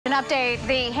An update,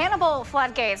 the Hannibal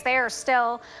floodgates, they are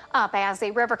still up as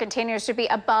the river continues to be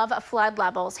above flood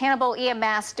levels. Hannibal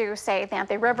EMS do say that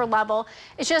the river level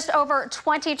is just over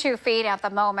 22 feet at the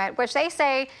moment, which they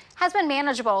say has been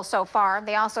manageable so far.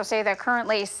 They also say that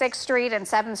currently 6th Street and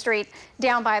 7th Street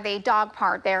down by the dog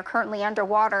park, they're currently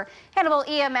underwater. Hannibal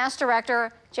EMS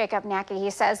Director Jacob Nacky, he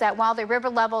says that while the river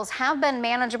levels have been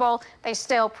manageable, they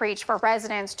still preach for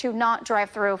residents to not drive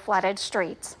through flooded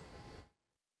streets.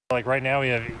 Like right now we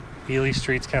have Ely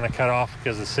Street's kind of cut off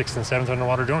because the 6th and 7th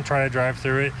underwater. Don't try to drive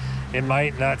through it. It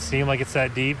might not seem like it's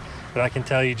that deep, but I can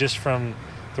tell you just from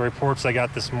the reports I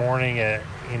got this morning at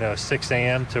 6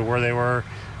 a.m. to where they were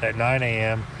at 9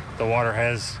 a.m., the water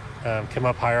has come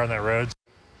up higher on that road.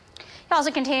 He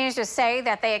also continues to say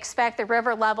that they expect the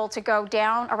river level to go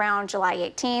down around July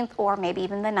 18th or maybe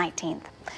even the 19th.